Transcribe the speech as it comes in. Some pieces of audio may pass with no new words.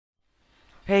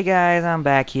Hey guys, I'm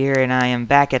back here, and I am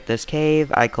back at this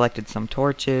cave. I collected some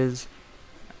torches.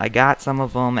 I got some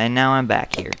of them, and now I'm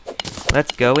back here.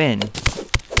 Let's go in.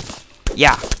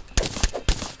 Yeah!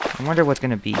 I wonder what's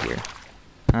gonna be here.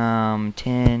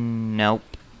 Tin... nope.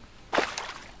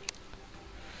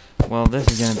 Well, this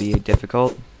is gonna be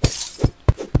difficult.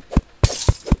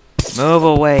 Move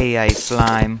away, ice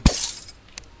slime.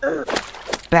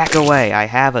 Back away, I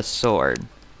have a sword.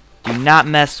 Do not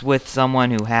mess with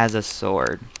someone who has a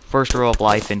sword. First rule of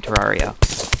life in Terraria.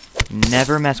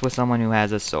 Never mess with someone who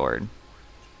has a sword.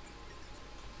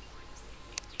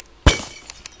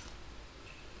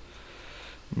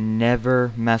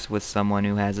 Never mess with someone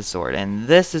who has a sword. And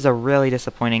this is a really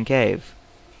disappointing cave.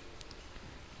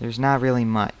 There's not really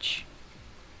much.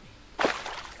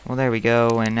 Well, there we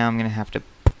go, and now I'm gonna have to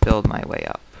build my way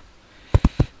up.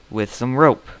 With some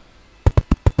rope.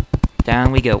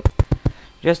 Down we go.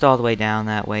 Just all the way down,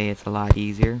 that way it's a lot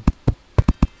easier.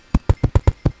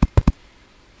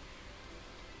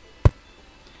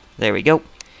 There we go.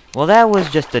 Well, that was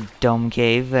just a dumb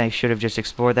cave. I should have just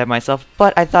explored that myself,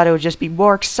 but I thought it would just be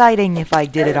more exciting if I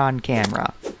did it on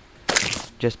camera.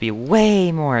 Just be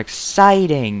way more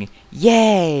exciting.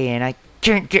 Yay! And I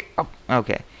can't get up.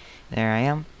 Okay. There I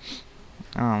am.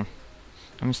 Oh.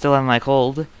 I'm still on my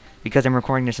cold. Because I'm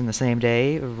recording this in the same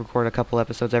day. I record a couple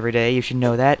episodes every day. You should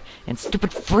know that. And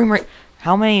stupid frame rate.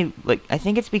 How many, like, I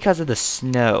think it's because of the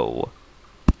snow.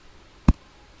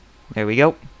 There we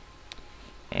go.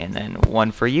 And then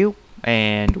one for you.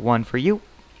 And one for you.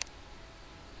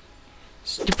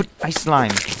 Stupid ice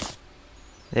slime.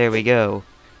 There we go.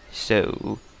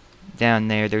 So, down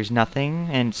there there's nothing.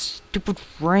 And stupid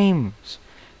frames.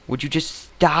 Would you just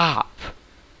stop?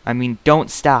 I mean,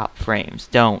 don't stop, frames.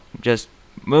 Don't. Just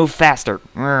move faster.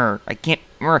 I can't.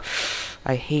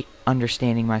 I hate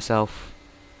understanding myself.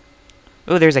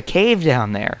 Oh, there's a cave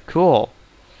down there. Cool.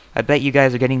 I bet you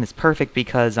guys are getting this perfect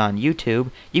because on YouTube,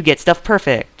 you get stuff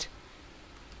perfect.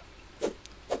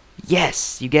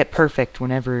 Yes, you get perfect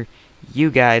whenever you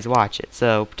guys watch it.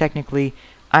 So, technically,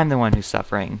 I'm the one who's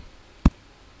suffering.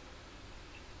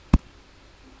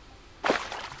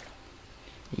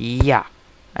 Yeah.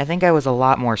 I think I was a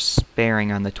lot more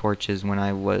sparing on the torches when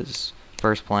I was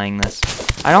first playing this.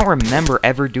 I don't remember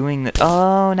ever doing that.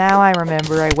 Oh, now I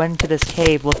remember. I went to this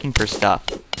cave looking for stuff.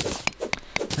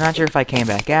 I'm not sure if I came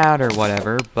back out or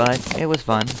whatever, but it was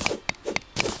fun.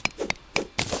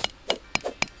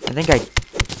 I think I...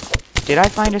 Did I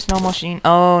find a snow machine?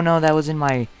 Oh, no, that was in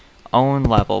my own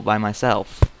level by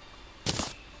myself.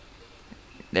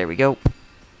 There we go.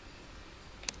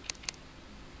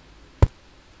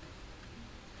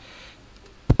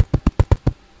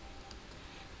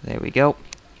 There we go.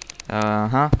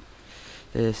 Uh-huh.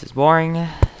 This is boring.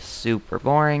 Super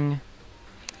boring.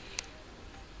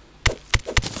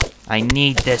 I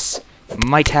need this.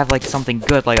 Might have, like, something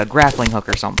good, like a grappling hook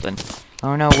or something.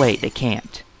 Oh, no, wait, they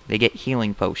can't. They get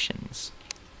healing potions.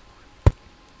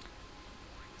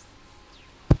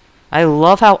 I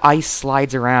love how ice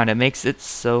slides around. It makes it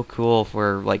so cool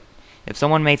for, like, if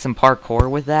someone made some parkour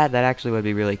with that, that actually would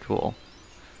be really cool.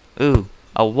 Ooh.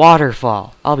 A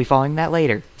waterfall. I'll be following that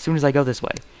later, as soon as I go this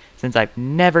way. Since I've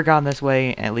never gone this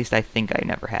way, at least I think I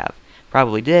never have.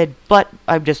 Probably did, but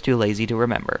I'm just too lazy to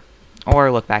remember.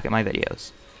 Or look back at my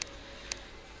videos.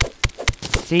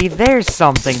 See, there's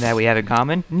something that we have in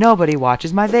common. Nobody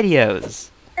watches my videos.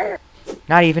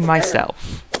 Not even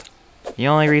myself. The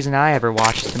only reason I ever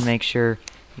watch is to make sure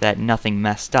that nothing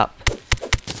messed up.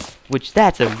 Which,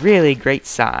 that's a really great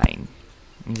sign.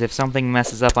 Because if something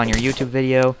messes up on your YouTube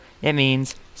video, it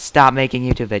means stop making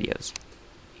YouTube videos.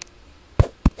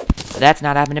 But that's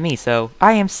not happened to me, so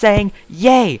I am saying,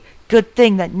 yay! Good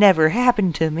thing that never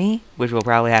happened to me, which will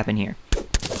probably happen here.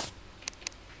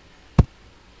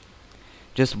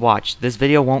 Just watch. This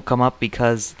video won't come up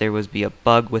because there was a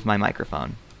bug with my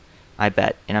microphone. I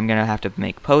bet. And I'm gonna have to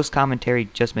make post commentary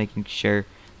just making sure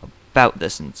about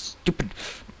this and stupid...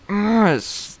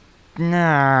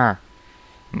 Nah.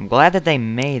 I'm glad that they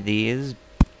made these,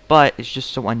 but it's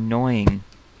just so annoying.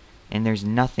 And there's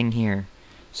nothing here.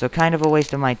 So kind of a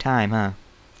waste of my time, huh?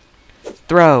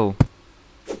 Throw!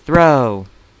 Throw!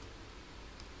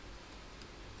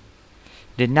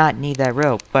 Did not need that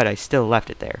rope, but I still left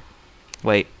it there.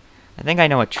 Wait, I think I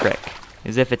know a trick.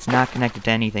 Is if it's not connected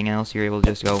to anything else, you're able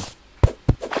to just go...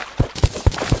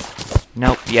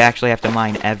 Nope, you actually have to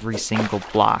mine every single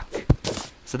block.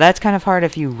 So that's kind of hard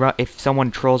if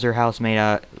someone trolls your house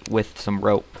made with some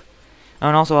rope. Oh,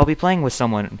 and also I'll be playing with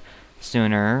someone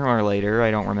sooner or later,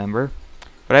 I don't remember.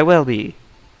 But I will be.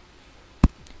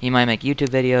 He might make YouTube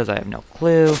videos, I have no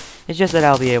clue. It's just that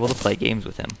I'll be able to play games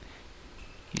with him.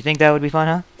 You think that would be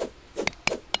fun, huh?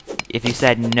 if you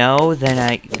said no,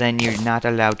 then you're not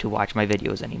allowed to watch my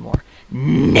videos anymore.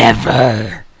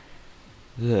 Never!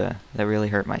 Ugh, that really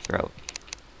hurt my throat.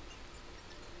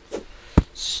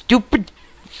 Stupid...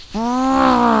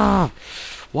 Why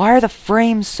are the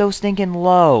frames so stinking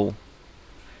low?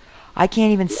 I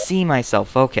can't even see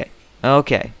myself. Okay.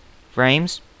 Okay.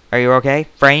 Frames? Are you okay?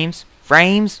 Frames?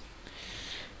 Frames?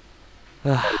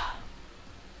 Ugh.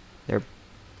 They're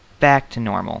back to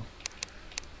normal.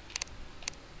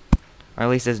 Or at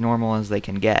least as normal as they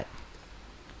can get.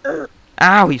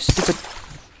 Ow, you stupid...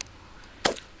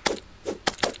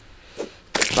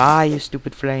 Bye, you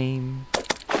stupid flame.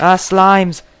 Ah,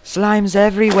 slimes! Slimes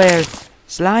everywhere!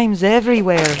 Slimes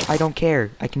everywhere! I don't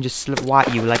care. I can just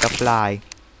swat you like a fly.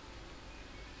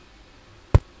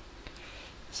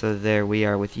 So there we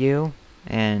are with you.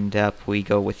 And up we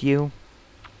go with you.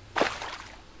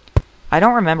 I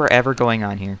don't remember ever going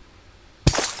on here.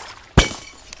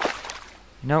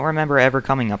 I don't remember ever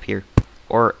coming up here.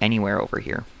 Or anywhere over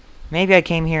here. Maybe I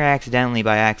came here accidentally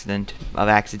by accident.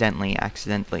 Accidentally.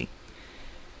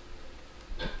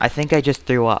 I think I just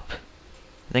threw up.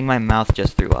 I think my mouth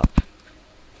just threw up.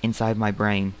 Inside my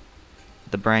brain.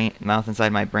 The mouth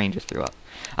inside my brain just threw up.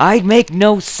 I make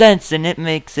no sense and it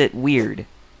makes it weird.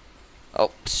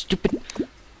 Oh, stupid.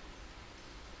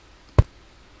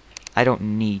 I don't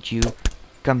need you.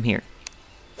 Come here.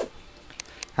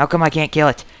 How come I can't kill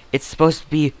it? It's supposed to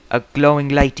be a glowing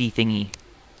lighty thingy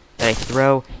that I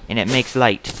throw and it makes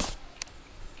light.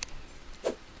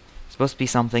 It's supposed to be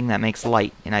something that makes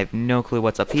light, and I have no clue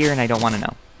what's up here and I don't want to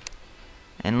know.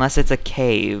 Unless it's a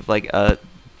cave, like a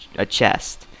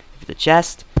chest. If it's a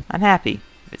chest, I'm happy.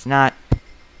 If it's not,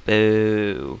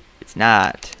 boo. It's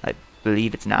not. I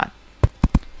believe it's not.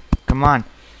 Come on.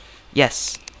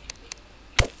 Yes.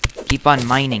 Keep on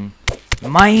mining.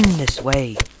 Mine this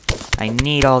way. I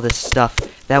need all this stuff.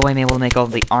 That way I'm able to make all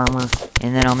the armor,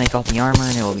 and then I'll make all the armor,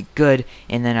 and it will be good,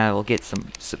 and then I will get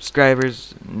some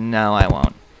subscribers. No, I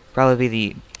won't. Probably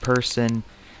be the person...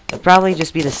 It'll probably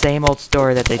just be the same old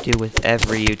story that they do with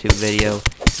every YouTube video.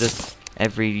 Just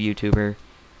every YouTuber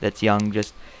that's young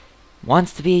just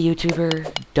wants to be a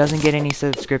YouTuber, doesn't get any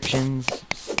subscriptions,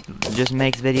 just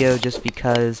makes video just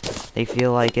because they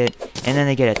feel like it, and then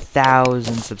they get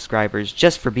 1,000 subscribers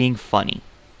just for being funny.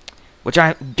 Which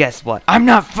guess what? I'm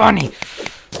not funny!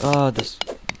 Oh, this...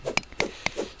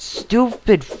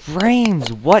 Stupid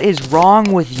frames! What is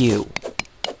wrong with you?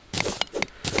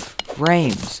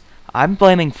 Frames. I'm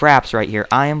blaming Fraps right here.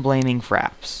 I am blaming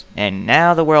Fraps. And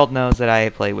now the world knows that I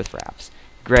play with Fraps.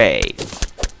 Great.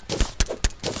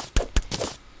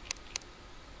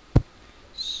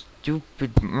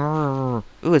 Stupid... Ooh,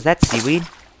 is that seaweed?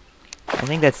 I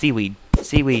think that's seaweed.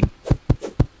 Seaweed.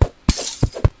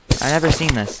 I've never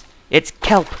seen this. It's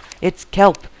kelp! It's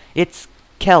kelp! It's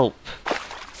kelp!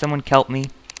 Someone kelp me.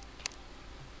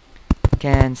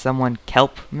 Can someone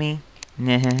kelp me?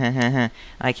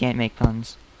 I can't make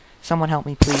puns. Someone help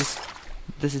me, please.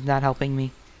 This is not helping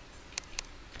me.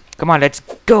 Come on, let's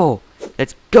go!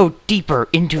 Let's go deeper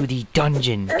into the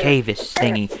dungeon cave-ish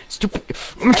thingy. Stupid...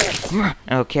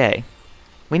 Okay.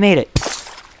 We made it.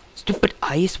 Stupid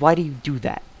ice, why do you do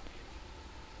that?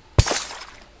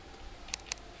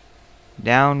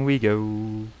 Down we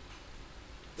go.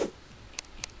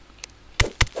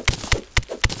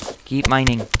 Keep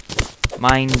mining.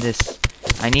 Mine this.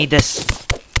 I need this.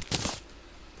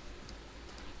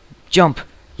 Jump.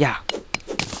 Yeah.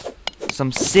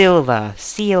 Some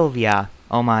Sylvia.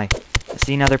 Oh my. I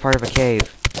see another part of a cave.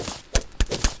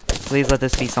 Please let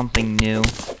this be something new.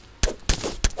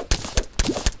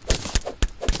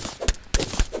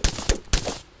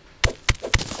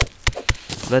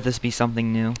 Let this be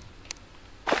something new.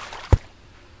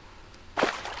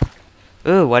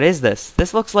 Ooh, what is this?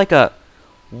 This looks like a...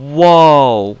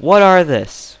 Whoa! What are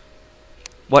this?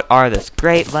 What are this?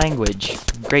 Great language.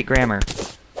 Great grammar.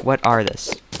 What are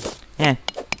this? Eh.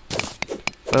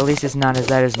 But at least it's not as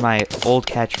bad as my old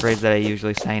catchphrase that I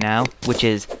usually say now, which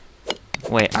is...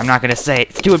 Wait, I'm not gonna say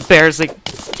it. It's too embarrassing.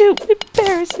 It's too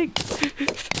embarrassing.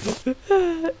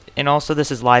 And also, this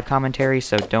is live commentary,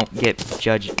 so don't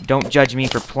judge me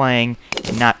for playing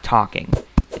and not talking.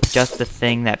 It's just the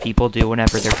thing that people do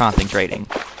whenever they're concentrating.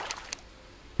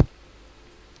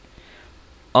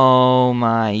 Oh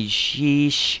my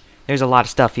sheesh. There's a lot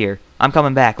of stuff here. I'm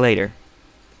coming back later.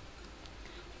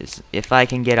 If I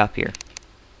can get up here.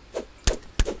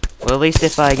 Well, at least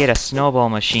if I get a snowball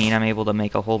machine, I'm able to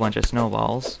make a whole bunch of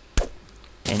snowballs.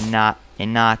 And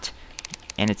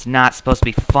it's not supposed to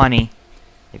be funny,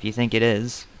 if you think it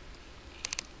is.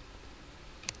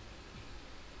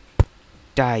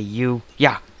 Die, you.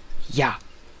 Yeah. Yeah.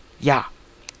 Yeah.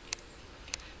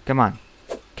 Come on.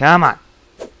 Come on.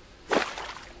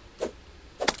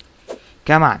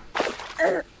 Come on.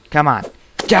 Come on.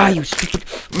 Die, you stupid...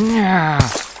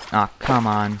 Aw, come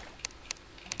on.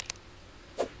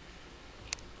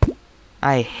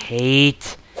 I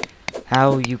hate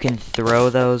how you can throw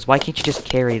those. Why can't you just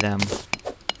carry them?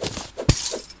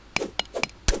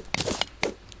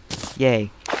 Yay.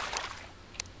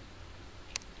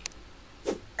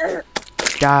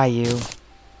 Die, you.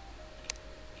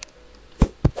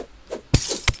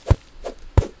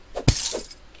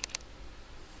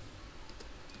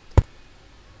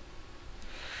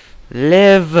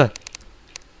 Live!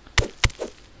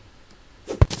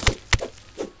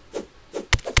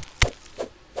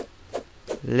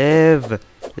 Live!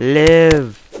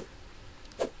 Live!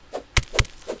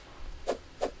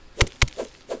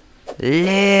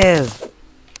 Live!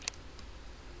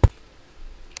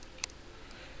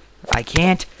 I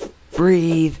can't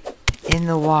breathe in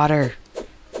the water.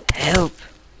 Help!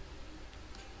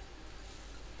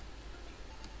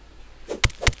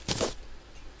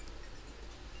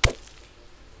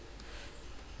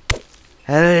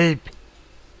 Help!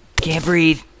 Can't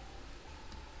breathe.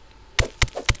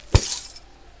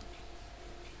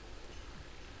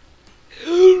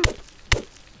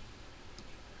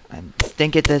 I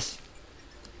stink at this.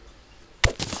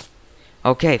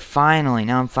 Okay, finally.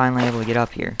 Now I'm finally able to get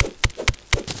up here.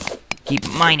 Keep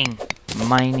mining.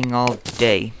 Mining all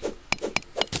day.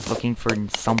 Looking for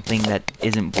something that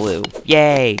isn't blue.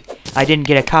 Yay! I didn't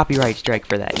get a copyright strike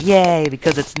for that. Yay!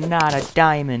 Because it's not a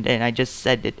diamond, and I just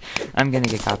said it. I'm gonna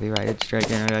get copyrighted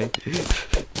strike anyway.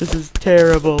 This is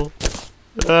terrible.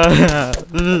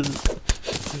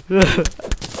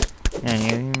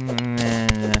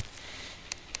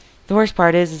 The worst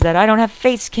part is that I don't have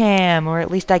face cam, or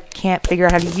at least I can't figure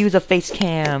out how to use a face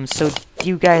cam, so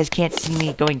you guys can't see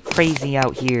me going crazy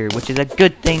out here, which is a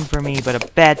good thing for me, but a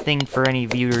bad thing for any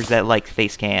viewers that like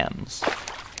face cams.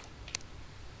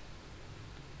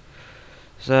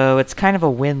 So it's kind of a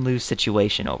win-lose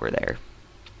situation over there.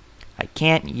 I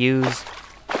can't use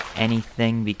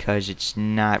anything because it's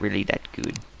not really that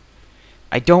good.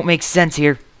 I don't make sense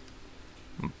here.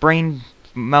 Brain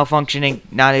malfunctioning,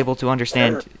 not able to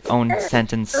understand own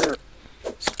sentence.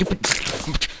 Stupid.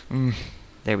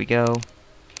 There we go.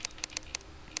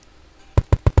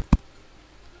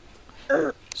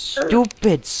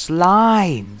 Stupid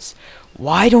slimes.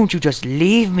 Why don't you just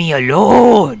leave me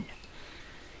alone?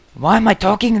 Why am I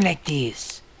talking like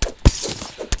this?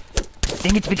 I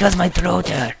think it's because my throat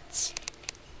hurts.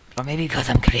 Or maybe because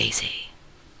I'm crazy.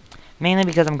 Mainly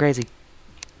because I'm crazy.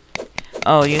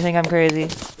 Oh, you think I'm crazy?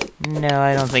 No,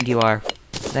 I don't think you are.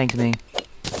 Thanks me.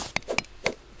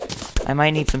 I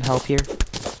might need some help here.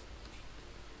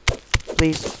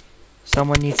 Please.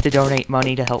 Someone needs to donate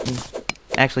money to help me.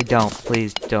 Actually, don't.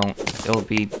 Please don't. It'll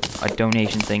be a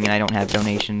donation thing, and I don't have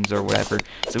donations or whatever.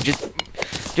 So just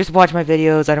watch my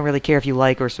videos. I don't really care if you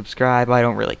like or subscribe. I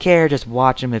don't really care. Just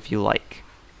watch them if you like.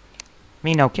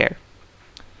 Me no care.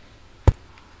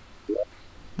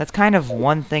 That's kind of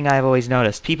one thing I've always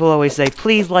noticed. People always say,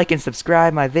 please like and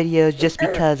subscribe my videos just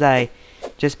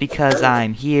because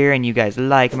I'm here and you guys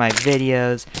like my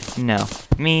videos. No.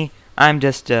 Me, I'm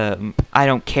just, I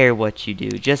don't care what you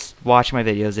do. Just watch my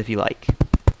videos if you like.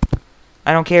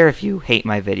 I don't care if you hate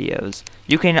my videos.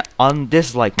 You can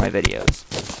undislike my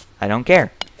videos. I don't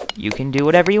care. You can do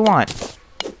whatever you want.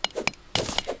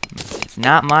 It's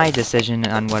not my decision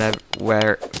on whatever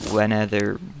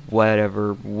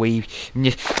we...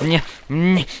 I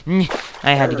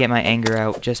had to get my anger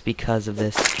out just because of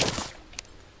this.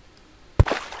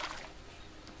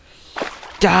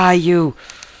 Die, you!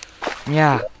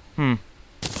 Yeah,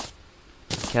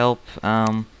 Kelp,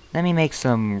 let me make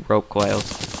some rope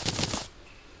coils.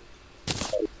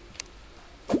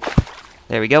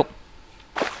 There we go.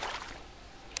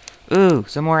 Ooh,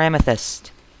 some more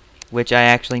amethyst. Which I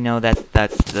actually know that's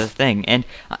the thing. And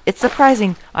it's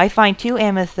surprising, I find 2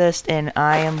 amethyst and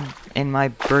I am in my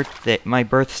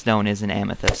birthstone is an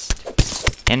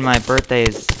amethyst. And my birthday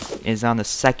is on the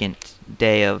 2nd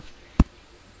day of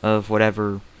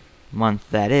whatever month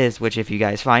that is, which if you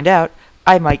guys find out,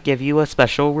 I might give you a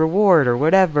special reward or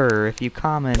whatever if you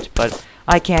comment, but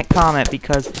I can't comment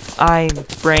because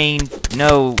brain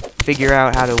no figure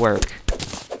out how to work.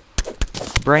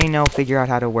 Brain no figure out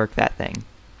how to work that thing.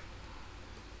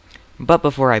 But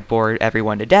before I bore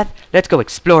everyone to death, let's go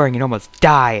exploring and almost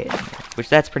die, which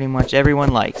that's pretty much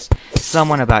everyone likes.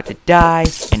 Someone about to die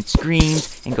and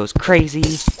screams and goes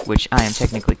crazy, which I am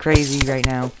technically crazy right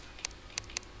now.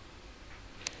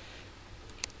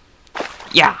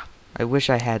 Yeah! I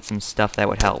wish I had some stuff that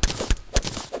would help.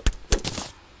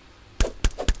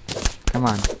 Come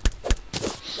on.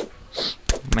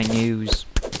 My news.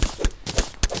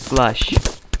 Slush.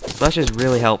 Slush is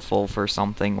really helpful for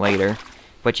something later.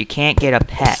 But you can't get a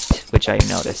pet, which I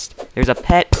noticed. There's a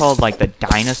pet called, like, the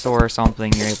dinosaur or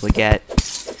something you're able to get.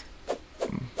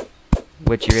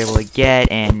 Which you're able to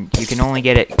get, and you can only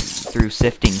get it through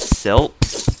sifting silt.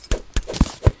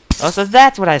 Oh, so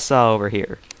that's what I saw over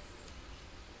here.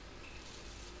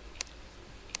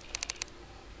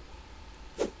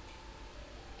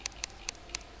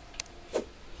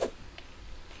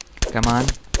 Come on.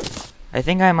 I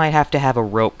think I might have to have a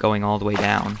rope going all the way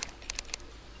down.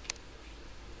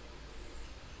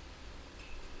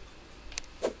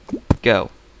 Go.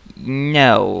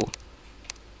 No.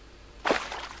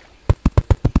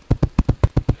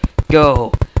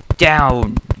 Go.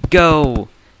 Down. Go.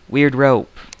 Weird rope.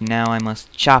 Now I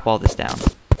must chop all this down.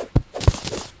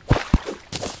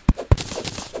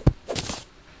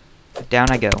 Down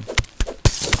I go.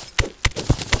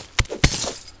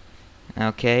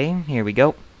 Okay, here we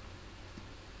go.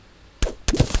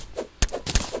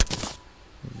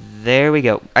 There we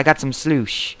go. I got some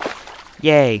sloosh.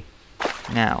 Yay.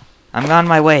 Now, I'm on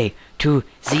my way to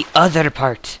the other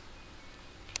part.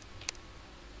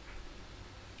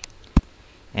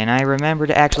 And I remember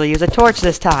to actually use a torch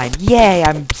this time. Yay,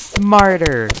 I'm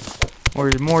smarter.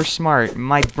 Or more smart.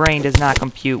 My brain does not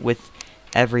compute with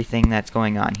everything that's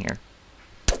going on here.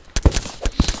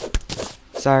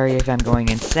 Sorry if I'm going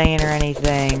insane or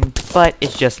anything, but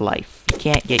it's just life. You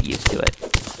can't get used to it.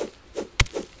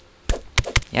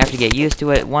 You have to get used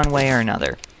to it one way or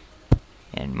another.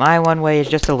 And my one way is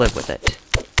just to live with it.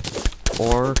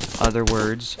 Or, other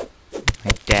words,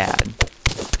 my dad.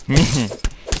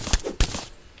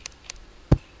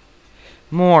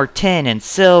 More tin and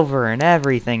silver and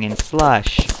everything and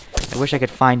slush. I wish I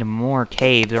could find more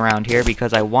caves around here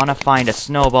because I want to find a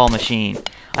snowball machine.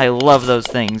 I love those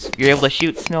things. You're able to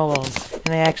shoot snowballs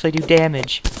and they actually do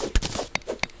damage.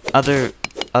 Other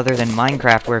than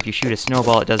Minecraft where if you shoot a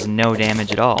snowball it does no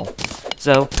damage at all.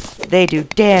 So, they do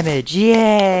damage.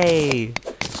 Yay!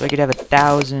 So I could have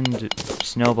 1,000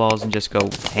 snowballs and just go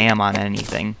ham on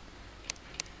anything.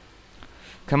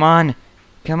 Come on.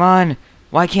 Come on.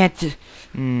 Why can't...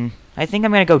 I think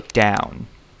I'm gonna go down.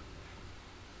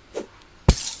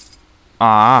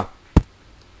 Ah.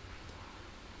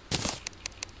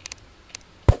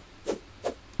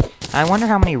 I wonder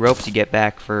how many ropes you get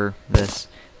back for this.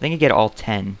 I think you get all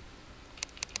 10.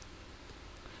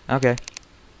 Okay.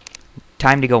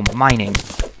 Time to go mining.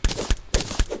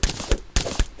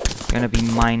 Gonna be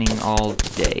mining all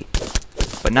day.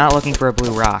 But not looking for a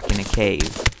blue rock in a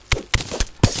cave.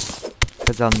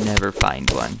 Because I'll never find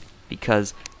one.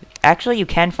 Because, actually you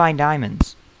can find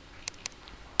diamonds.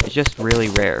 It's just really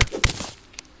rare.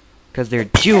 Because they're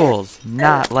jewels,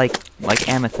 not like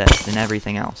amethyst and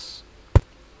everything else.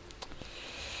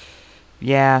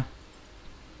 Yeah.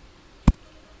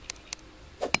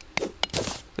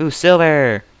 Ooh,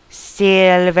 silver!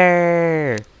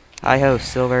 Silver! Hi-ho,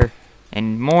 silver.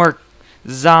 And more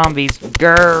zombies.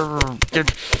 Grrr!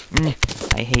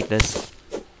 I hate this.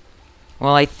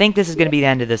 Well, I think this is going to be the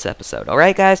end of this episode.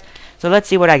 Alright, guys? So let's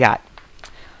see what I got.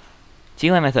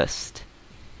 2 amethyst.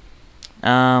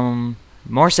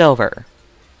 More silver.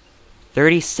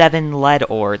 37 lead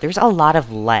ore. There's a lot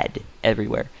of lead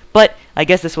everywhere. But I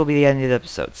guess this will be the end of the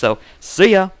episode. So,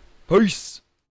 see ya! Peace!